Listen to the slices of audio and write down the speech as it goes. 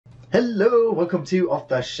Hello, welcome to Off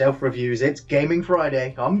the Shelf Reviews. It's Gaming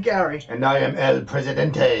Friday. I'm Gary. And I am El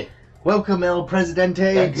Presidente. Welcome, El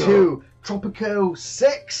Presidente, to Tropico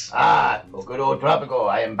 6. Oh good old Tropico.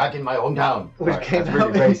 I am back in my hometown. Which came That's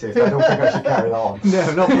really out racist. I don't think I should carry that on.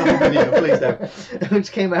 No, not for the video, please don't.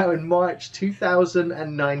 Which came out in March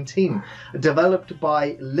 2019. Developed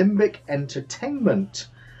by Limbic Entertainment.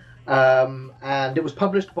 And it was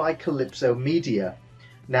published by Calypso Media.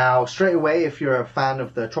 Now, straight away, if you're a fan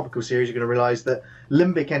of the Tropico series, you're going to realise that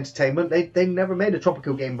Limbic Entertainment, they never made a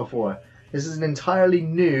Tropico game before. This is an entirely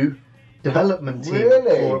new development team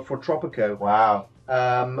for Tropico. Wow.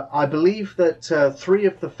 I believe that 3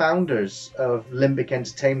 of the founders of Limbic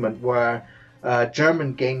Entertainment were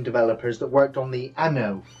German game developers that worked on the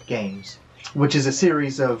Anno games, which is a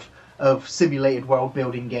series of simulated world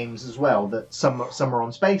building games as well. That some are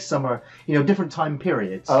on space, some are different time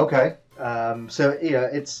periods. Okay. So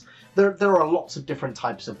it's there are lots of different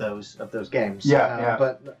types of those games. Yeah.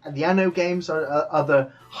 But the Anno games are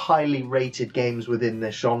other highly rated games within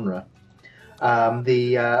this genre.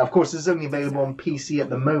 Of course, this is only available on PC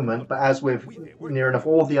at the moment, but as with near enough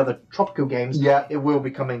all the other Tropico games, it will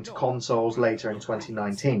be coming to consoles later in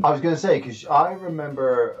 2019. I was going to say, because I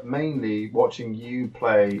remember mainly watching you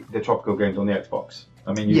play the Tropico games on the Xbox.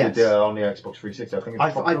 I mean, you did on the Xbox 360. I think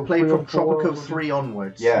it's I played from Tropico 3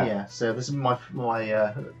 onwards. Yeah. So this is my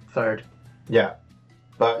third. Yeah.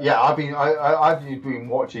 But yeah, I've been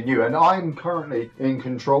watching you, and I'm currently in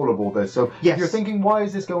control of all this. So if you're thinking, why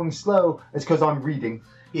is this going slow? It's because I'm reading.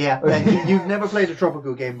 Yeah, and you've never played a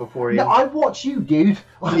Tropico game before, Iain. No, I watch you, dude.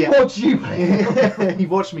 I watch you play. You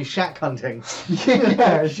watch me shack hunting.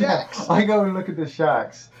 Yeah, shacks. I go and look at the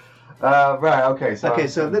shacks. Right, okay.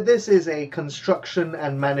 So this is a construction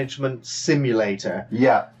and management simulator.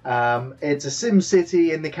 Yeah. It's a Sim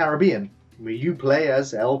City in the Caribbean, where you play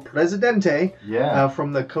as El Presidente. Yeah.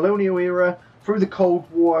 From the colonial era, through the Cold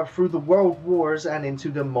War, through the World Wars, and into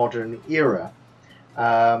the modern era.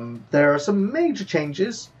 There are some major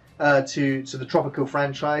changes to the Tropico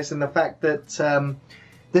franchise, and the fact that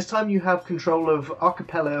this time you have control of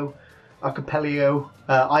archipelago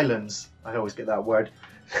islands. I always get that word.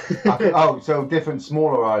 So different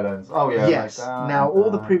smaller islands. Oh yeah. Yes. Now all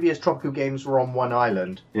the previous Tropico games were on one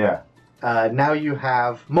island. Yeah. Now you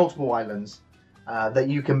have multiple islands that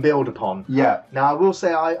you can build upon. Yeah. Now I will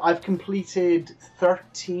say I've completed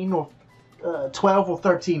 13 or 12 or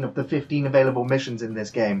 13 of the 15 available missions in this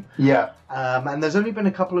game. Yeah. And there's only been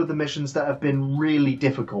a couple of the missions that have been really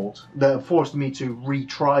difficult that have forced me to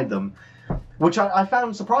retry them. Which I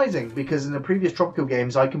found surprising, because in the previous Tropico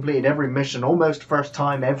games I completed every mission almost first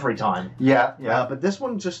time every time. Yeah. But this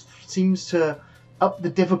one just seems to up the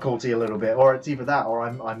difficulty a little bit, or it's either that or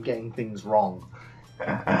I'm getting things wrong.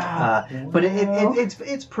 But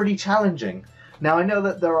it's pretty challenging. Now I know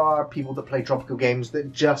that there are people that play Tropico games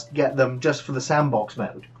that just get them just for the sandbox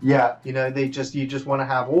mode. Yeah. You just want to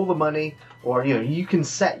have all the money, or you can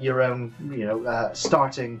set your own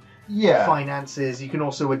starting finances. You can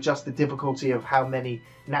also adjust the difficulty of how many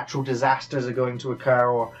natural disasters are going to occur,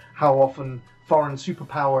 or how often foreign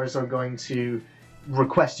superpowers are going to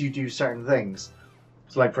request you do certain things.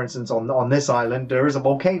 So like, for instance, on this island, there is a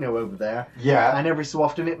volcano over there. Yeah. And every so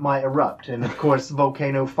often it might erupt. And of course,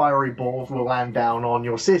 volcano fiery balls will land down on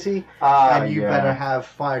your city. And you better have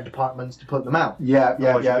fire departments to put them out. Yeah,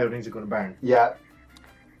 Otherwise your buildings are going to burn. Yeah.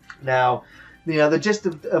 Now, the gist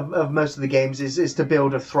of most of the games is to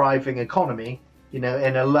build a thriving economy, in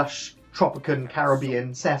a lush Tropican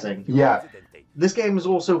Caribbean setting. Yeah. This game is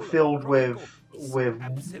also filled with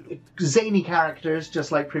zany characters,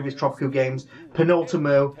 just like previous Tropico games.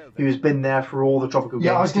 Penultimo, who has been there for all the Tropico games.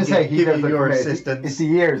 Yeah, I was going to say, give you your assistance. It's the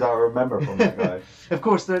years I remember from that guy. Of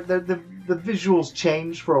course, the visuals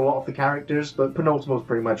change for a lot of the characters, but Penultimo's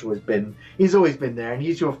pretty much he's always been there, and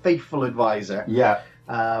he's your faithful advisor. Yeah.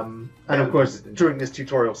 And of course, during this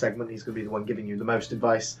tutorial segment, he's going to be the one giving you the most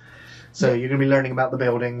advice. So you're going to be learning about the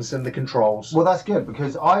buildings and the controls. Well, that's good,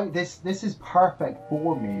 because this is perfect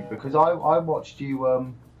for me, because I watched you I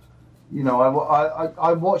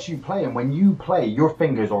watch you play, and when you play, your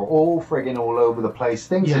fingers are all friggin' all over the place.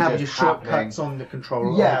 Things you are have just your shortcuts on the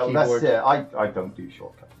controller. Yeah, on the keyboard. that's it. I don't do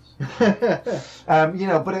shortcuts.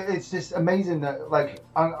 But it's just amazing that, like,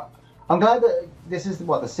 I'm glad that this is the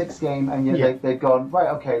 6th game, and they've gone right.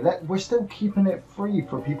 Okay, we're still keeping it free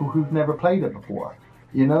for people who've never played it before.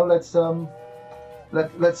 Let's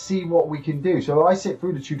see what we can do. So I sit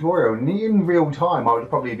through the tutorial, and in real time, I would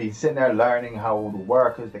probably be sitting there learning how all the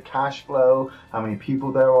workers, the cash flow, how many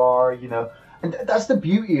people there are, And that's the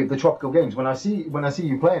beauty of the Tropical games. When I see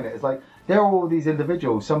you playing it, it's like they're all these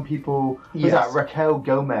individuals. Some people, who's that? Raquel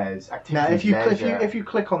Gomez. Now, if you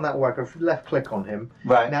click on that worker, left click on him,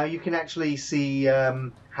 right now you can actually see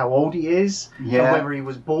how old he is, yeah, and whether he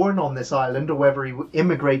was born on this island or whether he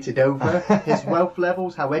immigrated over, his wealth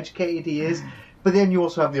levels, how educated he is. But then you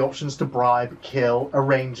also have the options to bribe, kill,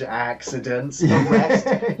 arrange accidents, arrest,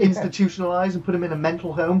 institutionalize, and put him in a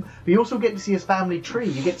mental home. But you also get to see his family tree.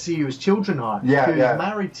 You get to see who his children are, who he's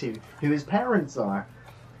married to, who his parents are.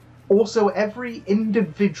 Also, every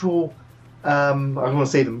individual, I want to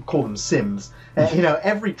say call them Sims.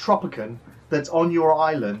 Every Tropican that's on your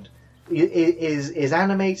island is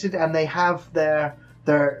animated, and they have their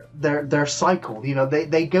cycle.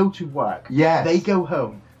 They go to work. Yes. They go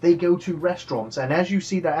home. They go to restaurants, and as you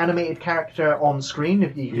see their animated character on screen,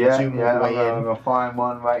 if you can zoom all the way in, I'm gonna find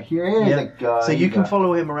one right here. Here's a guy. So you can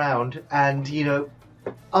follow him around, and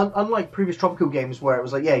unlike previous Tropico games where it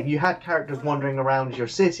was like, you had characters wandering around your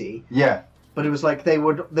city. Yeah. But it was like they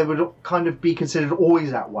would kind of be considered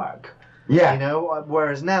always at work. Yeah.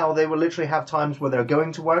 Whereas now they will literally have times where they're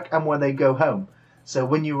going to work and where they go home. So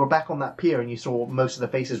when you were back on that pier and you saw most of the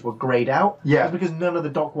faces were greyed out, it's because none of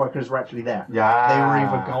the dock workers were actually there. Yeah. They were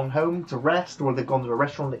either gone home to rest, or they've gone to a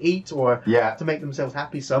restaurant to eat, or to make themselves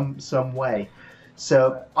happy some way.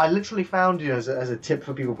 So I literally found, as a tip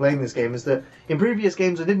for people playing this game, is that in previous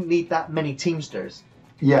games I didn't need that many Teamsters.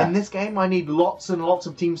 Yeah. In this game I need lots and lots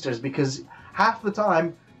of Teamsters, because half the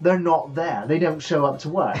time they're not there. They don't show up to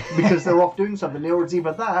work because they're off doing something. Or it's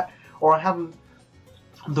either that, or I haven't.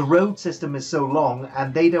 The road system is so long,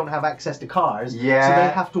 and they don't have access to cars, so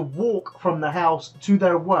they have to walk from the house to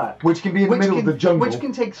their work. Which can be in the middle of the jungle. Which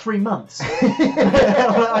can take 3 months.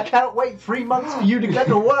 I can't wait 3 months for you to get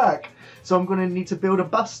to work. So I'm going to need to build a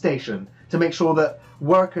bus station to make sure that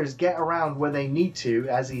workers get around where they need to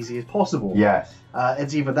as easy as possible. Yes.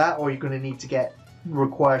 It's either that, or you're going to need to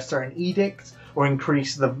require certain edicts, or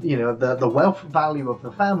increase the wealth value of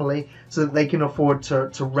the family so that they can afford to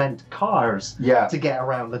rent cars to get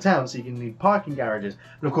around the town. So you can need parking garages.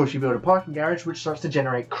 But of course you build a parking garage, which starts to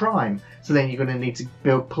generate crime. So then you're going to need to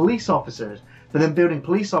build police officers. But then building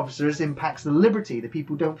police officers impacts the liberty. The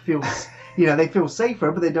people don't feel, they feel safer,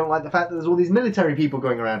 but they don't like the fact that there's all these military people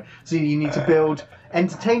going around. So you need to build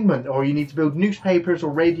entertainment, or you need to build newspapers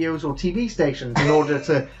or radios or TV stations in order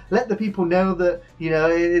to let the people know that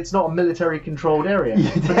it's not a military controlled area.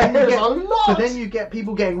 But then you get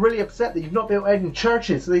people getting really upset that you've not built any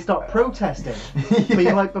churches, so they start protesting. But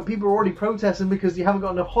you're like, but people are already protesting because you haven't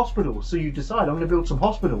got enough hospitals. So you decide, I'm going to build some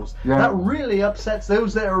hospitals. That really upsets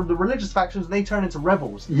those that are the religious factions, and they turn into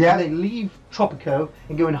rebels. And they leave Tropico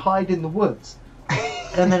and go and hide in the woods.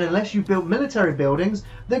 And then unless you build military buildings,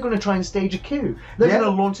 they're going to try and stage a coup. They're going to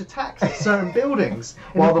launch attacks at certain buildings.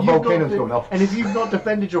 While the volcano's going off. And if you've not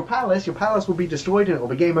defended your palace will be destroyed, and it will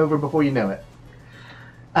be game over before you know it.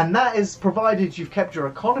 And that is provided you've kept your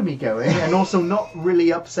economy going and also not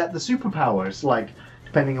really upset the superpowers, like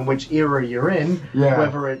depending on which era you're in,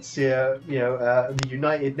 whether it's the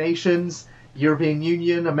United Nations, European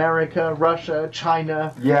Union, America, Russia,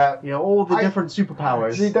 China, all the different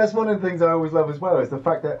superpowers. See, that's one of the things I always love as well, is the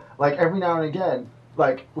fact that, like, every now and again,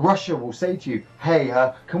 like, Russia will say to you,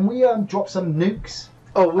 hey, can we drop some nukes?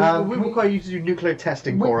 Oh, we require you to do nuclear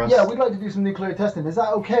testing for us. Yeah, we'd like to do some nuclear testing. Is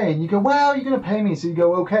that okay? And you go, well, you're going to pay me. So you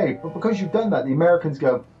go, okay. But because you've done that, the Americans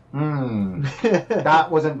go,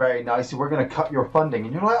 that wasn't very nice, so we're going to cut your funding.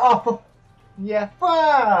 And you're like, oh,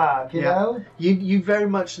 fuck, you know? You very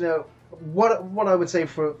much know. What I would say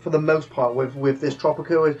for the most part with this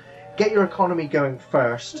Tropico is get your economy going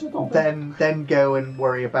first, then go and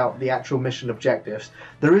worry about the actual mission objectives.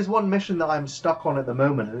 There is one mission that I'm stuck on at the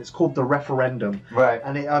moment, and it's called the referendum. Right.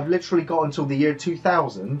 And I've literally got until the year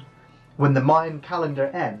 2000, when the Mayan calendar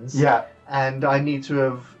ends. Yeah. And I need to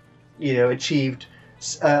have, achieved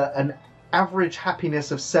an average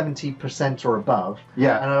happiness of 70% or above.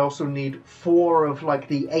 Yeah. And I also need 4 of like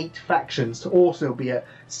the 8 factions to also be at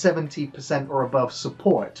 70% or above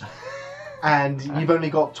support. And you've only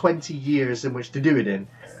got 20 years in which to do it in.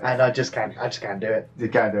 And I just can't do it. You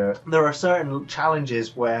can't do it. There are certain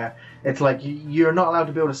challenges where it's like you're not allowed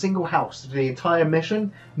to build a single house. The entire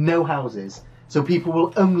mission, no houses. So people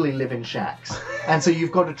will only live in shacks. And so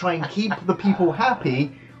you've got to try and keep the people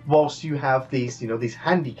happy whilst you have these, these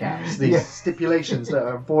handicaps, these stipulations that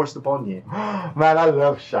are enforced upon you. Man, I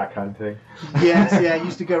love shack hunting. Yes, I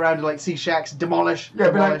used to go around and see shacks, demolish.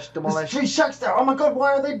 There's 3 shacks there. Oh my god,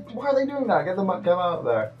 why are they doing that? Get them out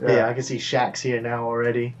there. Yeah, I can see shacks here now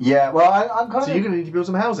already. Yeah, well, I'm kind of. So you're gonna need to build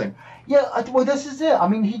some housing. Yeah, well, this is it. I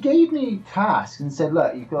mean, he gave me tasks and said,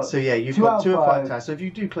 look, you've got. So yeah, you've got 2 of 5 tasks. So if you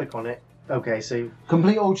do click on it. Okay, so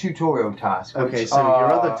complete all tutorial tasks. Okay, so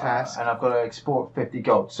your other task, and I've got to export 50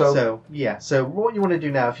 gold. So what you want to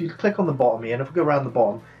do now, if you click on the bottom here, and if we go around the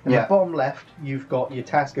bottom, in the bottom left, you've got your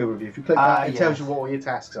task overview. If you click that, it tells you what all your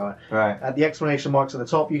tasks are. Right. At the exclamation marks at the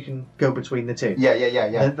top, you can go between the two. Yeah.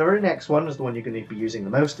 The very next one is the one you're going to be using the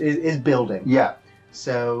most is building. Yeah.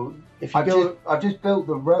 So if you I've just built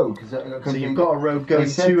the road so you've got a road going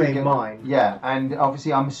to a mine. Yeah, and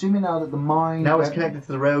obviously I'm assuming now that the mine now it's connected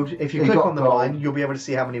to the road. If you click on the mine, you'll be able to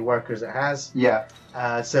see how many workers it has. Yeah.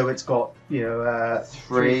 So it's got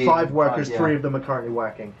 5 workers. 3 of them are currently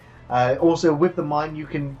working. Also with the mine, you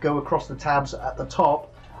can go across the tabs at the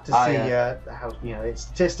top to see how its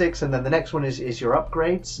statistics, and then the next one is your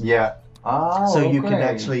upgrades. Yeah. So you can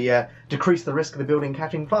actually decrease the risk of the building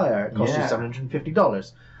catching fire. It costs you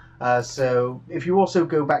 $750. So if you also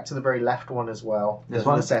go back to the very left one as well,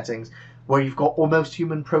 the settings, where you've got almost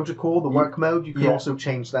human protocol, the work mode, you can also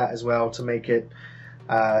change that as well to make it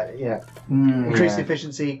increase the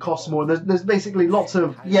efficiency, costs more. There's basically lots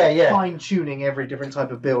of fine tuning every different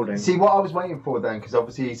type of building. See, what I was waiting for then, because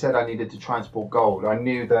obviously he said I needed to transport gold. I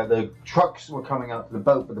knew that the trucks were coming out to the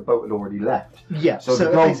boat, but the boat had already left. Yeah. So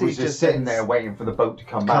the gold was just sitting there waiting for the boat to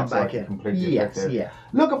come back so I could completely lift it. Yeah.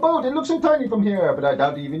 Look, a boat! It looks so tiny from here, but I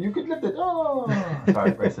doubt even you could lift it. Oh,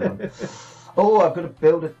 sorry, racism. Oh, I've got to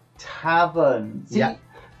build a tavern. See,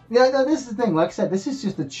 no, this is the thing. Like I said, this is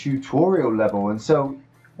just a tutorial level, and so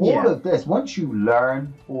all of this. Once you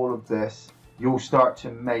learn all of this, you'll start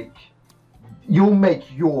to make. You'll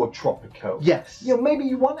make your Tropico. Yes. Maybe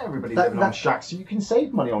you want everybody living on shacks so you can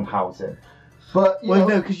save money on housing. But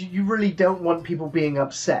no, because you really don't want people being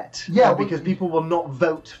upset. Yeah, because people will not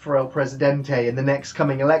vote for El Presidente in the next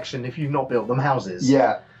coming election if you've not built them houses.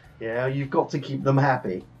 Yeah. You've got to keep them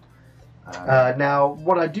happy. Now,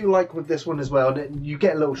 what I do like with this one as well, you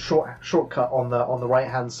get a little shortcut on the right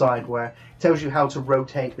hand side where it tells you how to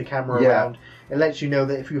rotate the camera around. It lets you know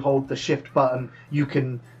that if you hold the shift button, you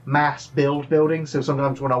can mass build buildings. So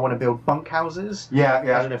sometimes when I want to build bunkhouses, I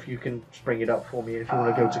don't know if you can bring it up for me if you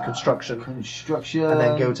want to go to construction, and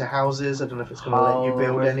then go to houses. I don't know if it's going to let you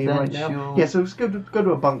build any right now. Yeah, so just go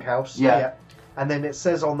to a bunkhouse. Yeah, and then it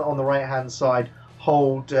says on the right hand side,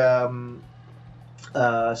 hold.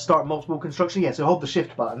 Start multiple construction. Yeah, so hold the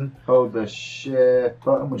shift button. Hold the shift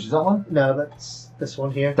button, which is that one? No, that's this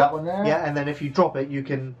one here. That one there? Yeah, and then if you drop it, you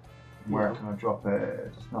can... Where can I drop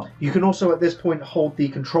it? It's not... You can also, at this point, hold the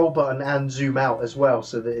control button and zoom out as well,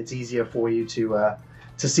 so that it's easier for you to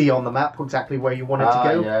see on the map exactly where you want it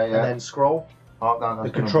to go, and then scroll. Oh, no, the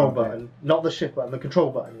control button, not the shift button, the control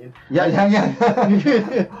button. Yeah.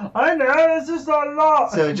 I know, it's just a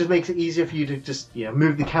lot. So it just makes it easier for you to just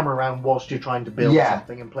move the camera around whilst you're trying to build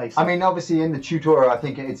something in place. I mean, obviously in the tutorial, I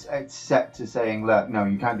think it's set to saying, look, no,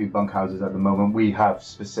 you can't do bunkhouses at the moment. We have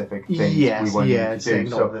specific things we want you to do.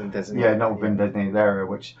 Not within designated area,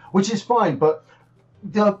 which is fine, but.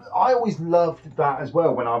 I always loved that as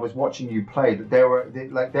well when I was watching you play. That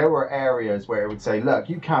there were areas where it would say, "Look,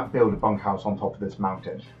 you can't build a bunkhouse on top of this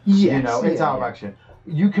mountain." Yes, it's out of action.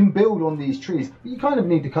 You can build on these trees, but you kind of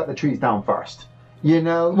need to cut the trees down first. We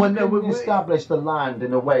establish the land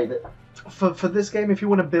in a way that. For this game, if you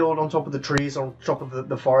want to build on top of the trees, on top of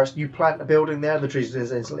the forest, you plant a building there, the trees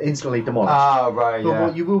is instantly demolished. Ah, right, But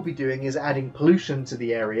what you will be doing is adding pollution to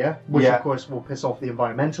the area, which of course will piss off the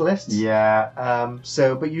environmentalists. Yeah.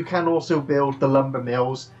 But you can also build the lumber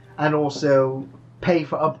mills and also pay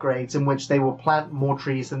for upgrades in which they will plant more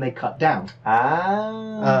trees than they cut down.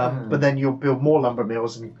 But then you'll build more lumber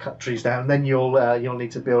mills and cut trees down. Then you'll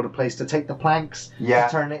need to build a place to take the planks, to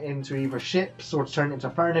turn it into either ships or to turn it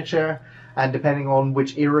into furniture. And depending on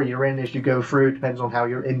which era you're in as you go through, it depends on how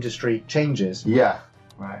your industry changes. Yeah.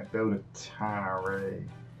 Right, build a tannery.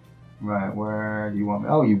 Right, where do you want me?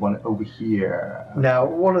 Oh, you want it over here. Okay. Now,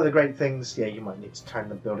 one of the great things, you might need to turn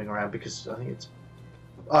the building around because I think it's...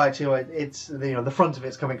 actually, it's the front of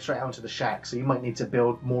it's coming straight onto the shack, so you might need to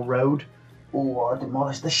build more road. Or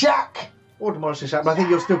demolish the shack! But I think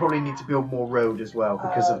you'll still probably need to build more road as well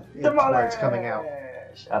because of where it's coming out.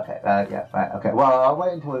 Okay, okay. Well, I'll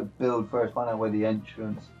wait until it builds first, find out where the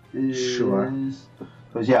entrance is. Sure.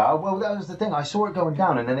 Because, that was the thing. I saw it going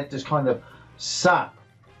down and then it just kind of sat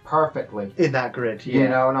perfectly in that grid,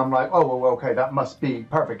 and I'm like, oh well, okay, that must be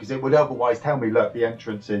perfect because it would otherwise tell me, look, the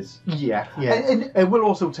entrance is and it will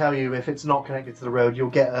also tell you if it's not connected to the road. You'll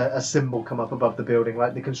get a symbol come up above the building,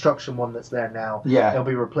 like the construction one that's there now. It'll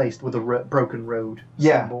be replaced with a broken road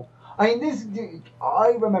symbol. I mean, I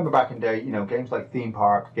remember back in the day, you know, games like Theme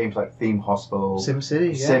Park, games like Theme Hospital,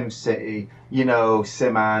 SimCity, yeah. SimCity, you know,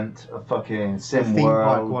 SimAnt, fucking SimWorld. Theme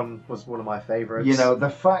Park one was one of my favourites. You know, the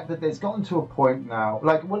fact that it's gotten to a point now,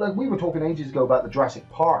 like we were talking ages ago about the Jurassic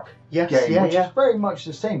Park game, which is very much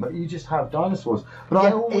the same, but you just have dinosaurs.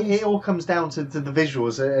 But it all comes down to the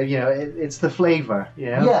visuals. You know, it's the flavour. You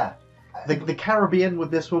know? Yeah. The Caribbean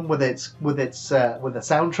with this one, with the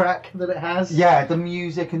soundtrack that it has. Yeah, the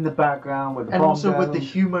music in the background with the and also with the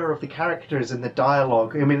bongos. humour of the characters and the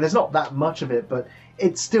dialogue. I mean, there's not that much of it, but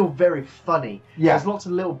it's still very funny. Yeah. There's lots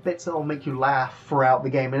of little bits that will make you laugh throughout the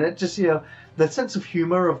game, and it just, you know, the sense of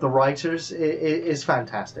humour of the writers is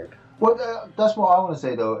fantastic. Well, that's what I want to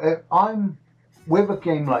say though. If I'm with a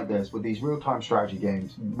game like this, with these real-time strategy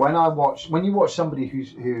games, when you watch somebody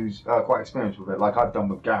who's quite experienced with it, like I've done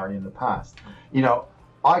with Gary in the past, you know,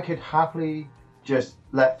 I could happily just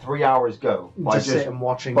let 3 hours go by just sitting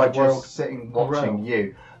watching by the world just sitting watching grow.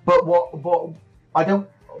 you. But what I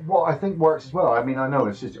think works as well. I mean, I know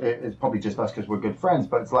it's probably just us because we're good friends,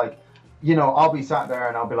 but it's like, you know, I'll be sat there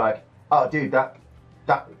and I'll be like, oh, dude, that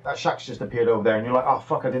shack's just appeared over there, and you're like, oh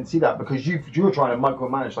fuck, I didn't see that, because you're trying to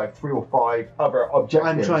micromanage like 3 or 5 other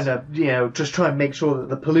objectives. I'm trying to, you know, just try and make sure that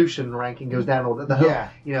the pollution ranking goes down, or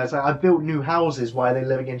that you know, it's like, I've built new houses. Why are they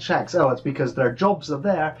living in shacks? Oh, it's because their jobs are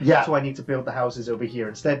there. Yeah. So I need to build the houses over here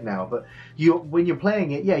instead now. But when you're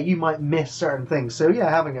playing it, you might miss certain things. So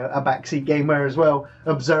having a backseat gamer as well,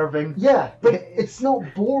 observing. Yeah, but it's not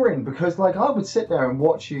boring, because like I would sit there and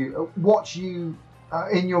watch you.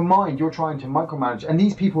 In your mind, you're trying to micromanage, and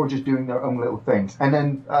these people are just doing their own little things. And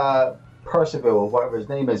then Percival, or whatever his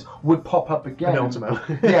name is, would pop up again.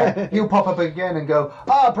 Penultimo. He'll pop up again and go,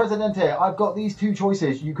 Presidente, I've got these 2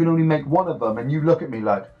 choices. You can only make one of them. And you look at me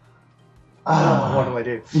like, what do I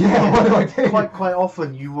do? Yeah, what do I do? Quite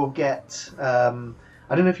often you will get.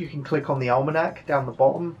 I don't know if you can click on the almanac down the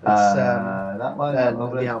bottom. It's, that one?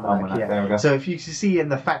 The almanac, yeah. There we go. So if you see in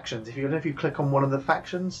the factions, if you click on one of the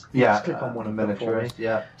factions, just click on one of them for me.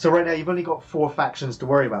 Yeah. So right now you've only got 4 factions to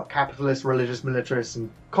worry about: capitalist, religious, militarist,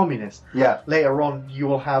 and communist. Yeah. Later on, you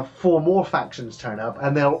will have 4 more factions turn up,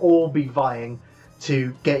 and they'll all be vying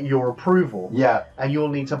to get your approval. Yeah. And you'll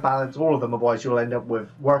need to balance all of them, otherwise you'll end up with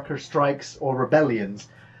worker strikes or rebellions.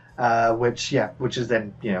 Which is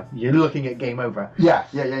then, you know, you're looking at game over. Yeah.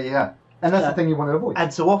 And that's the thing you want to avoid.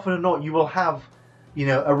 And so often or not, you will have, you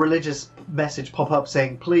know, a religious message pop up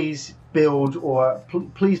saying, please build, or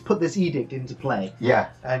please put this edict into play. Yeah.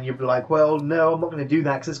 And you'll be like, well, no, I'm not going to do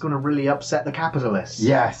that because it's going to really upset the capitalists.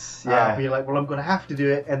 Yes. Yeah. But you're like, well, I'm going to have to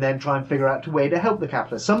do it, and then try and figure out a way to help the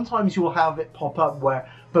capitalists. Sometimes you will have it pop up where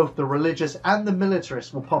both the religious and the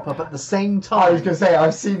militarists will pop up at the same time. I was going to say,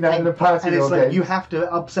 I've seen that in the past. And it's like, you have to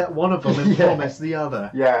upset one of them and promise the other.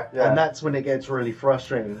 Yeah. And that's when it gets really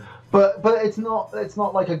frustrating. But it's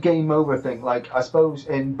not like a game over thing. Like, I suppose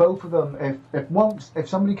in both of them, if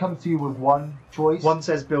somebody comes to you with one choice, one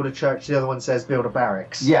says build a church, the other one says build a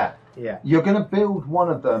barracks. Yeah. You're going to build one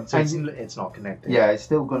of them. So it's not connected. Yeah, it's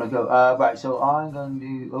still going to go. Right, so I'm going to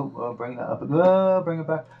do... I'll bring that up. Bring it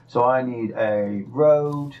back. So I need a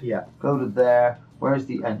road. Yeah. Go to there. Where's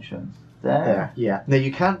the entrance? There? Yeah. No,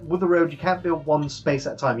 you can't... With the road, you can't build one space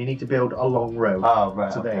at a time. You need to build a long road. Oh,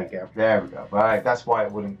 right. So okay. there you go. There we go. Right, that's why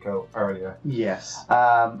it wouldn't go earlier. Yes.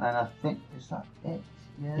 And I think... Is that it?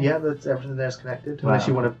 Yeah, that's everything there's connected. Unless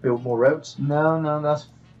you want to build more roads. No, that's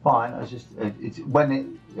fine. It's just... It's when it...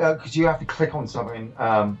 Because you have to click on something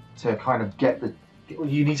to kind of get the...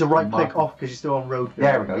 You need to right click off because you're still on road.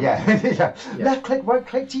 There we go, yeah. Left click, right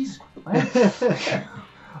click, Jesus.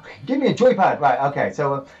 Give me a joypad. Right, okay,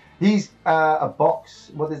 so he's a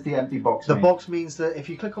box. What does the empty box mean? The box means that if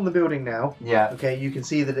you click on the building now, okay, you can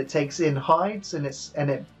see that it takes in hides and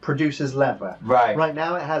it produces leather. Right. Right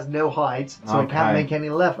now it has no hides, so it can't make any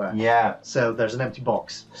leather. Yeah. So there's an empty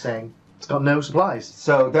box saying it's got no supplies.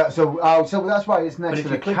 So that's why it's next to the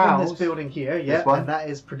cows. But if you click on this building here, and that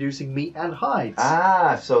is producing meat and hides.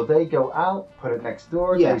 So they go out, put it next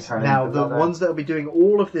door. Yes. Now the ones that will be doing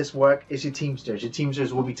all of this work is your teamsters. Your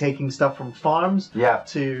teamsters will be taking stuff from farms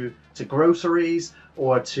to groceries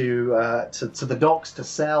or to the docks to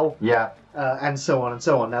sell. Yeah. And so on and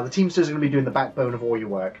so on. Now the teamsters are going to be doing the backbone of all your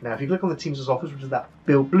work. Now if you click on the teamsters office, which is that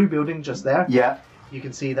blue building just there. Yeah. You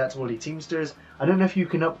can see that's all your teamsters. I don't know if you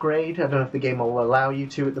can upgrade. I don't know if the game will allow you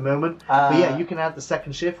to at the moment. But yeah, you can add the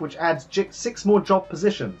second shift, which adds 6 more job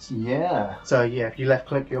positions. Yeah. So yeah, if you left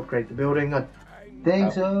click, you upgrade the building.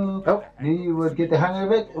 think so. Oh. Knew you would get the hang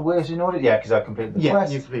of it. Where's in order? Yeah, because I completed the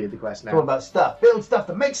quest. Yeah, you completed the quest now. It's all about stuff. Build stuff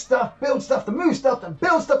to make stuff. Build stuff to move stuff. And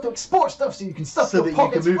build stuff to export stuff so you can stuff so your that you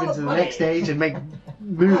pockets can move full into of the money. next stage and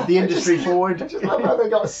move the industry forward. I just love how they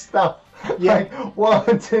got stuff. Yeah. Like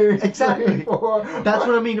 1, 2, Exactly. 3, 4. That's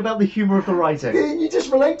what I mean about the humour of the writing. You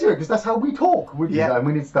just relate to it because that's how we talk. Yeah. And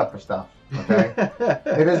we need stuff for stuff. Okay.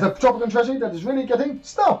 It is the tropical treasury that is really getting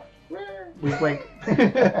stuff. Wink, wink.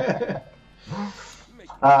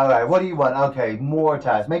 All right. What do you want? Okay. More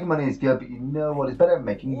tasks. Making money is good, but you know what is better?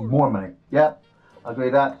 Making more money. Yeah. I agree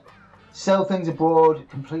with that. Sell things abroad.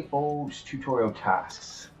 Complete all tutorial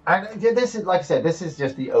tasks. And this is, like I said, this is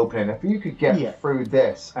just the opening. If you could get through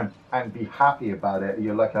this and be happy about it,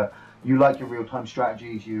 you like your real-time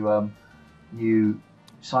strategies. You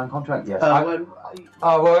sign contract. Yes. Well,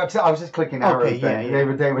 I was just clicking arrows. Okay,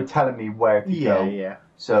 yeah. They were telling me where to go. Yeah.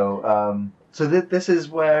 So. So this is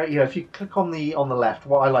where, if you click on the left,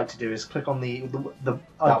 what I like to do is click on the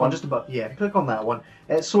icon just above. Yeah, click on that one.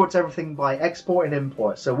 It sorts everything by export and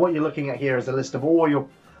import. So what you're looking at here is a list of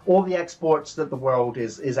all the exports that the world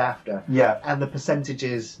is after. Yeah. And the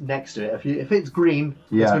percentages next to it. If it's green,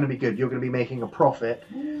 it's going to be good. You're going to be making a profit.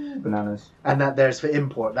 Bananas. And that there's for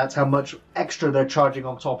import. That's how much extra they're charging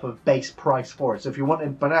on top of base price for it. So if you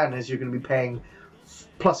wanted bananas, you're going to be paying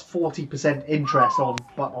plus 40% interest on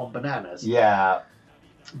bananas. Yeah.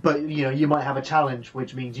 But you might have a challenge,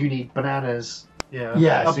 which means you need bananas.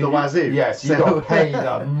 Up the wazoo. Yes, you got paid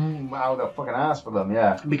out of the fucking ass for them.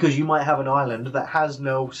 Yeah. Because you might have an island that has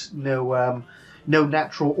no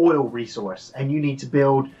natural oil resource, and you need to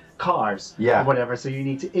build cars or whatever. So you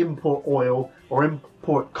need to import oil or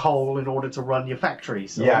import coal in order to run your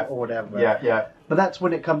factories or whatever. Yeah. But that's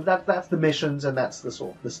when it comes. That's the missions, and that's the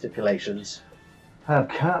sort of the stipulations.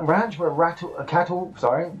 Ranch where cattle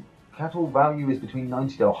value is between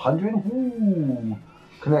 90 to 100. Ooh.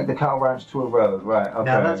 Connect the cattle ranch to a road. Right. Okay.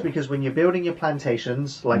 Now that's because when you're building your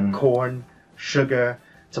plantations, like corn, sugar,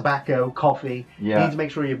 tobacco, coffee, you need to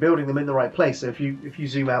make sure you're building them in the right place. So if you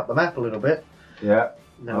zoom out the map a little bit, you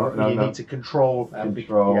need to control.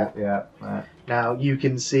 Right. Now you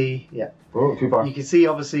can see. Oh, too far. You can see,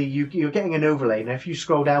 obviously, you're getting an overlay. Now, if you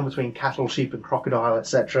scroll down between cattle, sheep, and crocodile,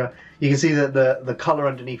 etc., you can see that the colour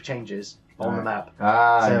underneath changes on the map.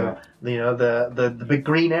 The big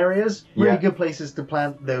green areas, really good places to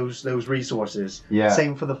plant those resources. Yeah.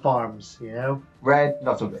 Same for the farms, Red,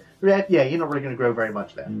 not so good. Red, you're not really going to grow very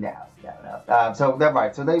much there. No. So they're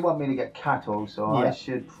right. So they want me to get cattle, so I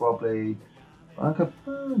should probably. I could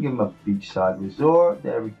give them a beachside resort.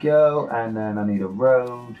 There we go. And then I need a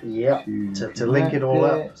road. To link it all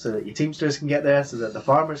up so that your teamsters can get there, so that the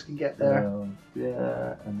farmers can get there. And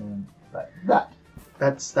then like that.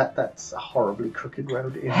 That's a horribly crooked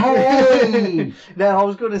road. Hey! Now, I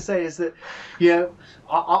was going to say is that,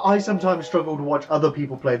 I sometimes struggle to watch other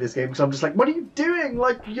people play this game because I'm just like, what are you doing?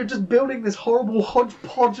 Like, you're just building this horrible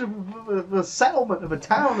hodgepodge of a settlement of a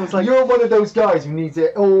town. It's like, you're one of those guys who needs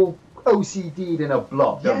it all OCD'd in a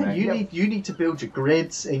block, don't you? You need to build your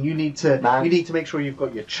grids, and you need to make sure you've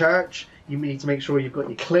got your church. You need to make sure you've got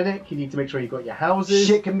your clinic. You need to make sure you've got your houses.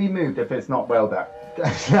 Shit can be moved if it's not well done.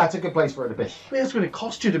 That's a good place for it to be. It's going to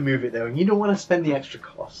cost you to move it though, and you don't want to spend the extra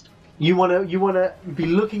cost. You want to be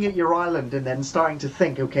looking at your island and then starting to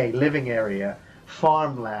think, okay, living area,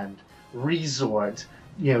 farmland, resort,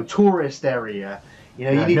 tourist area.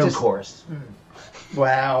 You need tourists.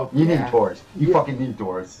 Wow. You need tourists. You fucking need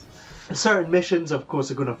tourists. Certain missions, of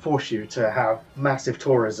course, are going to force you to have massive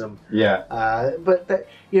tourism. Yeah. But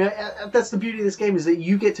that's the beauty of this game, is that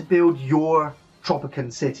you get to build your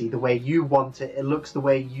Tropican city the way you want it. It looks the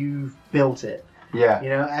way you've built it. Yeah.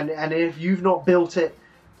 And if you've not built it,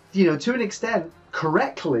 to an extent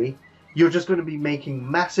correctly, you're just going to be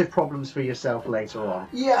making massive problems for yourself later on.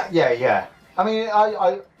 Yeah. I mean,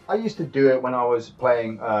 I used to do it when I was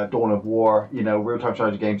playing Dawn of War, real-time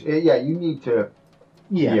strategy games. Yeah, you need to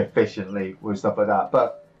be efficiently with stuff like that.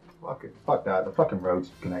 But fuck that. The fucking road's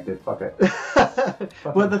connected. Fuck it.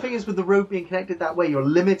 Well, the thing is, with the road being connected that way, you're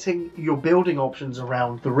limiting your building options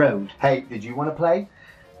around the road. Hey, did you want to play?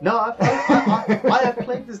 No, I have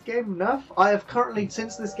played this game enough. I have currently,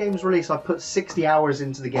 since this game's release, I've put 60 hours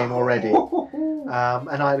into the game already.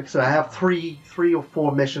 And I have three or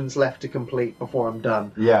four missions left to complete before I'm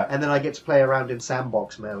done. Yeah. And then I get to play around in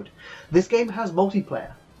sandbox mode. This game has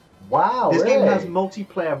multiplayer. Wow, This really? game has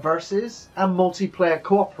multiplayer versus and multiplayer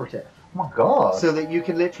cooperative. Oh my god. So that you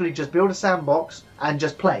can literally just build a sandbox and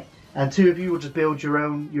just play. And two of you will just build your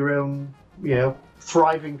own,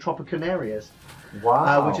 thriving Tropican areas.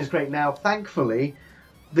 Wow. Which is great. Now, thankfully,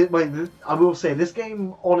 I will say, this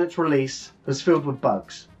game on its release was filled with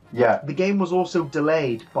bugs. Yeah. The game was also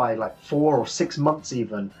delayed by like 4 or 6 months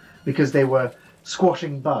even because they were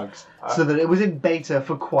squashing bugs, so that it was in beta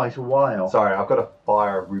for quite a while. Sorry, I've got to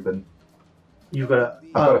fire Ruben. You've got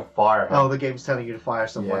I've got to fire him. Oh, the game's telling you to fire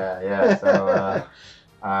someone. Yeah. So,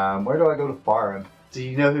 where do I go to fire him? Do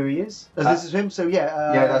you know who he is? This is him. So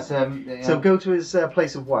yeah. That's him. Yeah. So go to his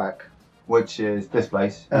place of work. Which is this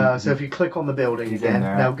place. So if you click on the building He's again, in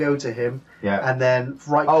there. now go to him. Yeah. And then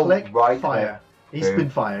right-click, right fire. He's Boom. been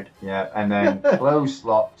fired. Yeah, and then close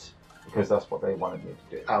slot, because that's what they wanted me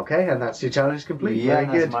to do. Okay, and that's your challenge complete. Yeah, Very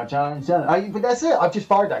that's good. my challenge done. But that's it. I've just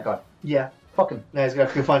fired that guy. Yeah. Fuck him. Now he's going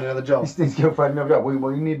to have to go find another job. He's going to go find another job.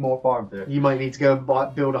 We need more farms here. You might need to go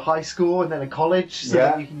and build a high school and then a college so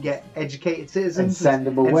that you can get educated citizens And send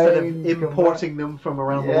them away. instead of importing them from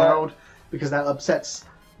around the Yeah. world, because that upsets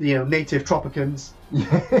native Tropicans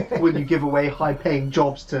when you give away high-paying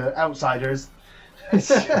jobs to outsiders.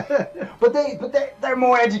 but they're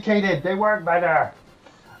more educated. They work better.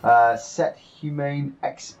 Set humane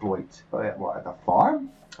exploit. What, at the farm?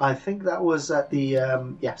 I think that was at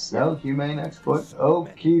the yes. No, humane exploit.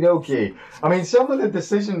 Okie dokie. I mean, some of the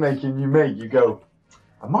decision making you make, you go,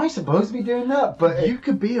 am I supposed to be doing that? But You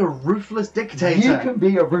could be a ruthless dictator. you can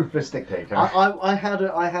be a ruthless dictator. I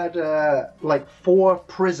had like 4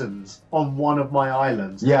 prisons on one of my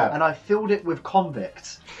islands. Yeah. And I filled it with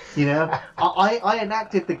convicts. I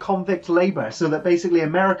enacted the convict labor so that basically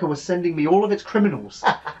America was sending me all of its criminals.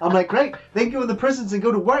 I'm like, great, they can go in the prisons and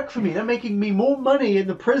go to work for me. They're making me more money in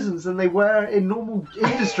the prisons than they were in normal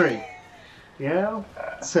industry.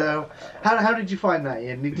 So how did you find that,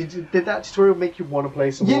 Ian? Did that tutorial make you want to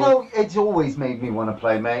play some more? It's always made me want to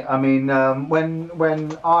play, mate. I mean,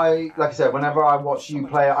 when I, like I said, whenever I watch you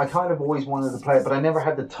play it, I kind of always wanted to play it, but I never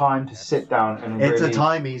had the time to sit down and It's really... a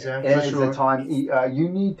time eater, It for is sure. a time. You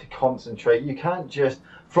need to concentrate. You can't just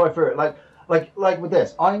fly through it. Like with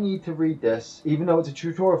this, I need to read this, even though it's a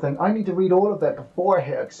tutorial thing. I need to read all of it before I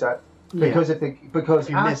hit accept. Because if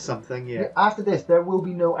you miss something, after this, there will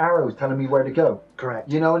be no arrows telling me where to go.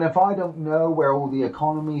 Correct. And if I don't know where all the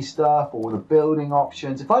economy stuff or the building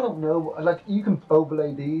options, if I don't know, like, you can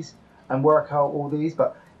overlay these and work out all these,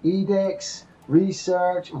 but edicts,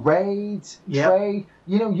 research, raids, trade,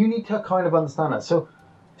 you need to kind of understand that. So,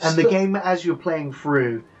 and the game, as you're playing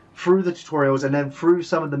through the tutorials and then through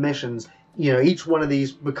some of the missions, each one of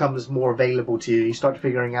these becomes more available to you. You start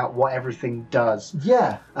figuring out what everything does.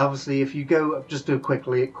 Yeah. Obviously, if you go, just do a quick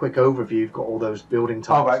overview, you've got all those building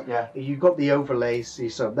types. Oh, right, yeah. You've got the overlays,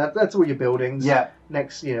 so that's all your buildings. Yeah.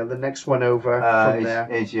 Next, the next one over from there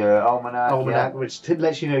is your almanac. which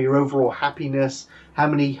lets you know your overall happiness, how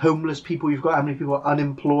many homeless people you've got, how many people are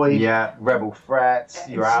unemployed. Yeah, rebel threats,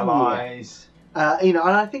 your allies. And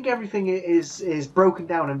I think everything is broken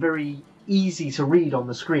down and very easy to read on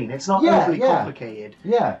the screen. It's not overly complicated.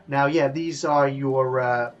 Yeah. Now, these are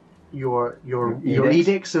your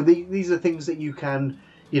edicts. So these are things that you can,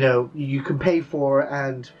 you can pay for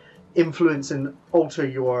and influence and alter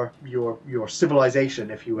your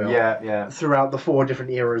civilization, if you will. Yeah. Throughout the 4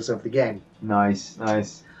 different eras of the game. Nice.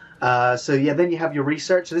 Then you have your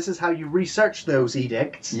research. So this is how you research those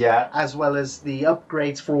edicts. Yeah. As well as the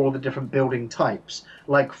upgrades for all the different building types.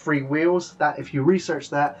 Like free wheels, that if you research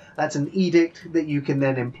that's an edict that you can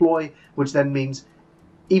then employ, which then means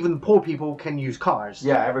even poor people can use cars.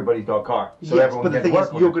 Yeah, everybody's got a car. So yes, everyone but the can thing work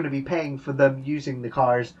is, with you're it. going to be paying for them using the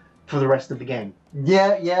cars for the rest of the game.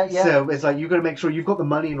 Yeah. So it's like you're going to make sure you've got the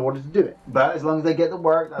money in order to do it. But as long as they get the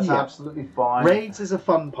work, that's absolutely fine. Raids is a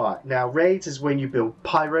fun part. Now, raids is when you build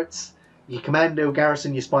pirates, your commando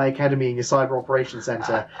garrison, your spy academy, and your cyber operations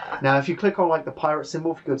center. Now, if you click on like the pirate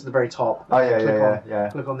symbol, if you go to the very top,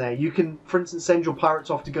 click on there. You can, for instance, send your pirates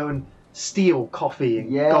off to go and steal coffee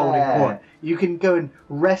and gold and corn. You can go and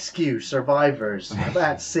rescue survivors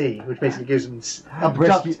at sea, which basically goes and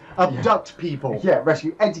abduct people. Yeah,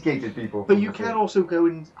 rescue educated people. But you can also go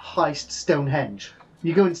and heist Stonehenge.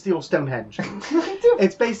 You go and steal Stonehenge.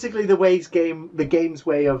 It's basically the game's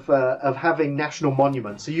way of having national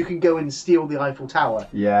monuments. So you can go and steal the Eiffel Tower.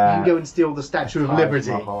 Yeah. You can go and steal the Statue of Liberty.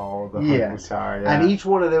 Mahal, the Eiffel Tower, And each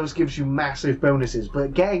one of those gives you massive bonuses.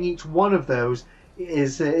 But getting each one of those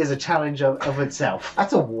is a challenge of itself.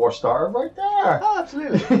 That's a war starter right there. Oh,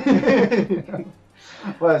 absolutely.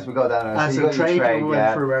 What else we got down there? So trade we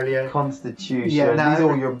went through earlier. Constitution. Yeah, now these are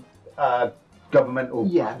all your governmental.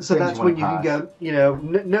 Yeah, so that's when you can go.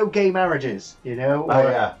 No gay marriages.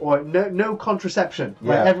 Or no contraception. Yeah.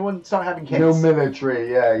 Like everyone start having kids. No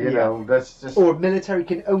military. Yeah, you know that's just. Or military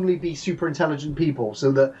can only be super intelligent people,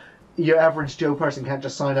 so that your average Joe person can't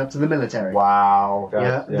just sign up to the military. Wow.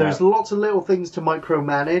 There's lots of little things to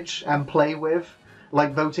micromanage and play with.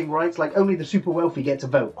 like voting rights. Like only the super wealthy get to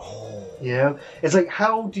vote. You know, it's like,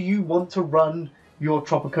 how do you want to run your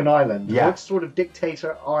Tropico island? Yeah. What sort of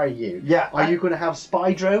dictator are you? Yeah. Are you going to have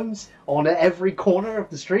spy drones on every corner of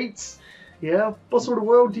the streets? Yeah. What sort of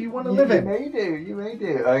world do you want to live in? You may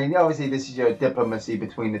do. I mean, obviously, this is your diplomacy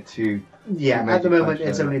between the two. Yeah, at the moment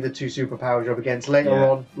it's only the two superpowers you're up against. Later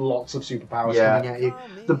on, lots of superpowers coming at you.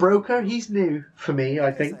 The broker, he's new for me,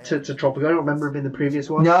 I think, to Tropico. I don't remember him in the previous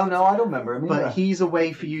one. No, I don't remember him either. But he's a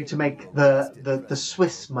way for you to make the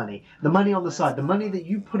Swiss money, the money on the side, the money that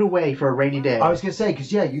you put away for a rainy day. I was going to say,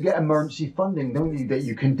 because you get emergency funding, don't you, that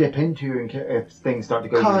you can dip into if things start to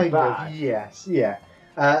go really Kind bad. of, yes, yeah.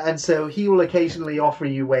 And so he will occasionally offer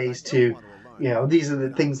you ways to, you know, these are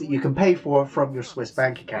the things that you can pay for from your Swiss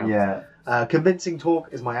bank account. Yeah. Convincing talk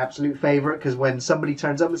is my absolute favourite, because when somebody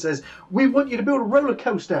turns up and says, we want you to build a roller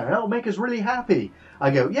coaster, that'll make us really happy,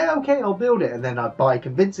 I go, yeah, okay, I'll build it. And then I buy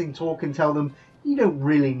convincing talk and tell them, you don't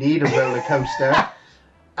really need a roller coaster.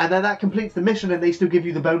 And then that completes the mission, and they still give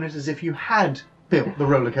you the bonus as if you had built the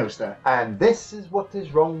roller coaster. And this is what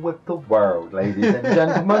is wrong with the world, ladies and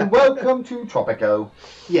gentlemen. Welcome to Tropico.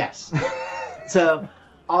 Yes. So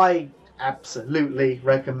I absolutely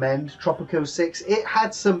recommend Tropico 6. It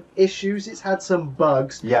had some issues, it's had some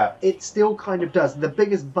bugs. Yeah. It still kind of does. The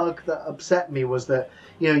biggest bug that upset me was that,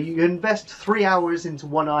 you know, you invest 3 hours into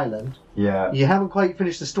one island. Yeah. You haven't quite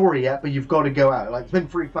finished the story yet, but you've got to go out. Like, it's been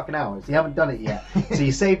 3 fucking hours. You haven't done it yet. So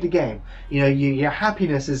you save the game. You know, your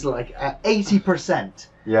happiness is like at 80%.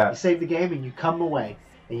 Yeah. You save the game and you come away.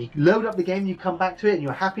 And you load up the game, you come back to it, and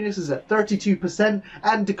your happiness is at 32%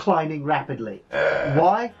 and declining rapidly.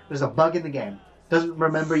 Why? There's a bug in the game. Doesn't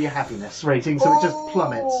remember your happiness rating, so it just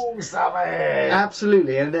plummets. Oh, Sammy!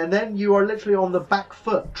 Absolutely, and then you are literally on the back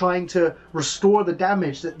foot trying to restore the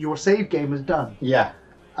damage that your save game has done. Yeah.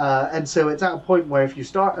 And so it's at a point where if you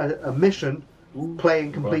start a mission, play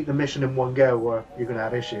and complete the mission in one go, or you're going to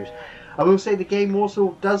have issues. I will say the game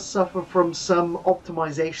also does suffer from some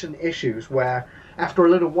optimization issues where after a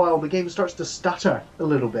little while the game starts to stutter a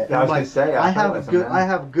little bit. Yeah, I was going to say, I have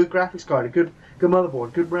a good graphics card, a good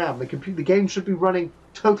motherboard, good RAM. The game should be running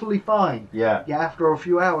totally fine. Yeah. Yeah, after a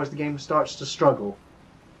few hours the game starts to struggle.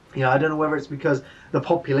 You know, I don't know whether it's because the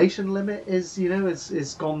population limit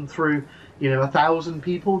is gone through, 1,000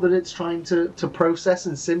 people that it's trying to process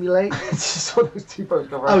and simulate. It's just one of those two boats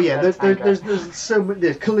go Oh yeah, there's so many,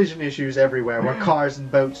 there's collision issues everywhere where cars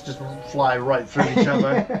and boats just fly right through each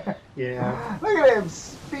other. Yeah. Look at him,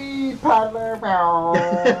 speed paddler.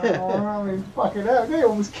 I mean, fucking hell, they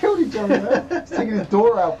almost killed each other. He's taking his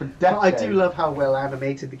door out for decades. I do love how well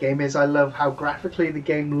animated the game is. I love how graphically the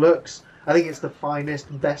game looks. I think it's the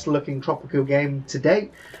finest, best-looking Tropico game to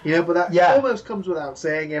date. You know, but that almost comes without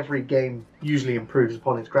saying. Every game usually improves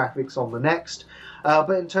upon its graphics on the next.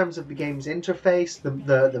 But in terms of the game's interface,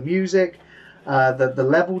 the music, the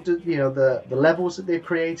level, the levels that they've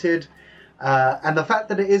created, and the fact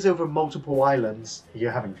that it is over multiple islands,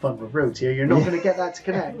 you're having fun with roads here. You're not going to get that to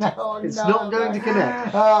connect. It's not going to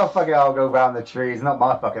connect. Oh, fuck it, I'll go round the trees. Not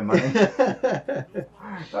my fucking money.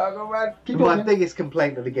 I'll go round. My biggest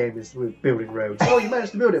complaint of the game is with building roads. Oh, you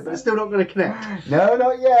managed to build it, but it's still not going to connect. No,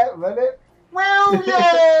 not yet. But well,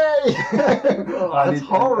 yay! That's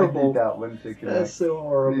horrible. I need that one to connect. That's so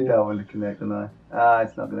horrible. I need that one to connect, and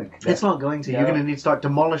it's not going to connect. It's not going to. No. You're going to need to start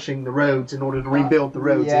demolishing the roads in order to rebuild the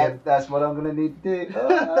roads. Yeah, again. that's what I'm going to need to do.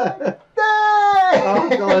 Oh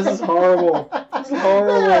god, this is horrible. This is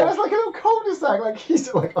horrible. Yeah, it's like a little cul-de-sac. Like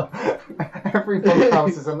he's like every boat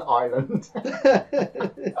house is an island.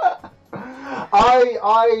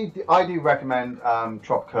 I do recommend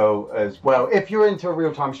Tropico as well. If you're into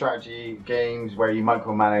real-time strategy games where you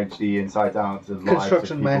micromanage the inside out of lives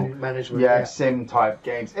construction of people, management. yeah, sim type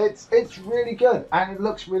games. It's really good and it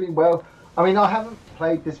looks really well. I mean, I haven't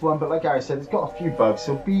played this one, but like Gary said, it's got a few bugs,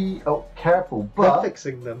 so be careful. But they're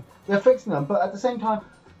fixing them. They're fixing them, but at the same time,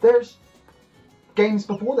 there's games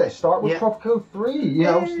before this. Start with Tropico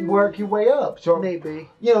 3, work your way up. So maybe.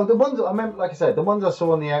 The ones I remember, like I said, the ones I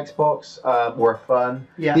saw on the Xbox were fun.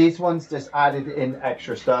 Yeah. These ones just added in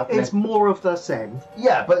extra stuff. It's more of the same.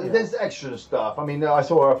 Yeah, but there's extra stuff. I mean, I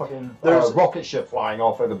saw a fucking rocket ship flying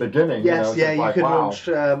off at the beginning. Yes, you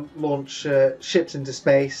can launch ships into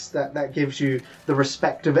space. That gives you the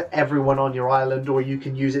respect of everyone on your island, or you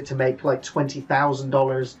can use it to make like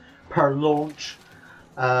 $20,000 per launch.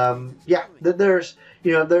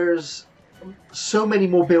 There's so many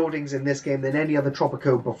more buildings in this game than any other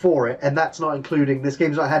Tropico before it, and that's not including, this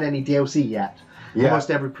game's not had any DLC yet. Yeah. Almost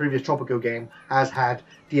every previous Tropico game has had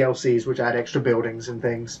DLCs which add extra buildings and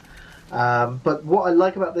things. But what I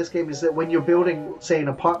like about this game is that when you're building, say, an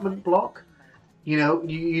apartment block, You know,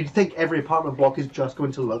 you'd think every apartment block is just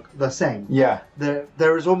going to look the same. Yeah.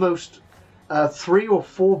 There is almost 3 or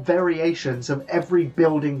 4 variations of every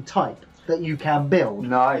building type that you can build.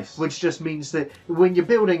 Nice. Which just means that when you're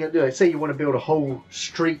building it, say you want to build a whole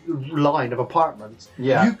street line of apartments,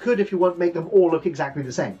 you could, if you want, make them all look exactly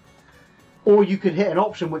the same. Or you could hit an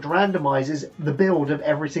option which randomizes the build of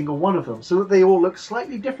every single one of them so that they all look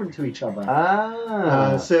slightly different to each other.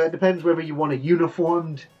 So it depends whether you want a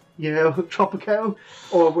uniformed, you know, Tropico,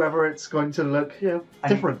 or whether it's going to look, you know,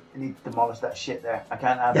 different. I need to demolish that shit there. I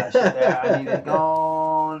can't have that shit there. I need it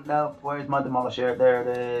gone. No, where's my demolisher? There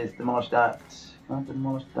it is. Demolish that. Can I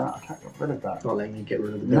demolish that? I can't get rid of that. Not letting you get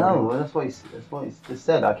rid of the building. No, that's what he's just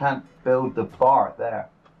said. I can't build the bar there.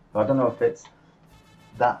 I don't know if it's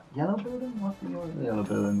that yellow building. What's the yellow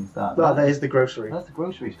building? Is that? Oh, that is the grocery. That's the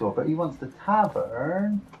grocery store. But he wants the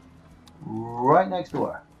tavern right next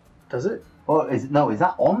door. Does it? Oh, is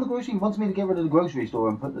that on the grocery? He wants me to get rid of the grocery store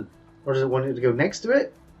and put the... Or does it want it to go next to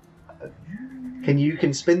it? You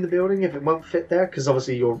can spin the building if it won't fit there? Because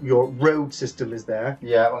obviously your road system is there.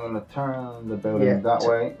 Yeah, I'm going to turn the building that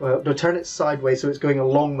way. Well, no, turn it sideways so it's going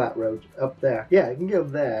along that road, up there. Yeah, it can go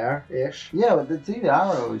there-ish. Yeah, but see the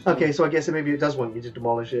arrows. Okay, so I guess maybe it does want you to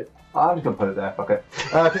demolish it. I'm just going to put it there, fuck it.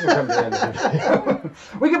 I think we're coming to the end of the video.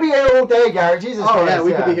 We could be here all day, Gary, Jesus Christ. Yeah,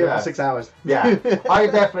 we could be here for 6 hours. Yeah, I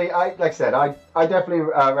definitely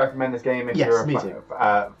recommend this game if you're a fan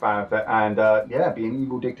of it. And be an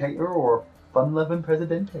evil dictator or fun-loving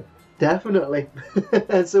presidente. Definitely.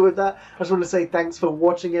 And so with that, I just want to say thanks for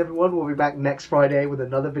watching, everyone. We'll be back next Friday with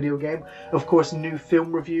another video game. Of course, new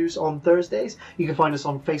film reviews on Thursdays. You can find us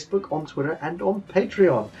on Facebook, on Twitter, and on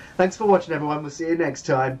Patreon. Thanks for watching, everyone. We'll see you next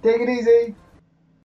time. Take it easy.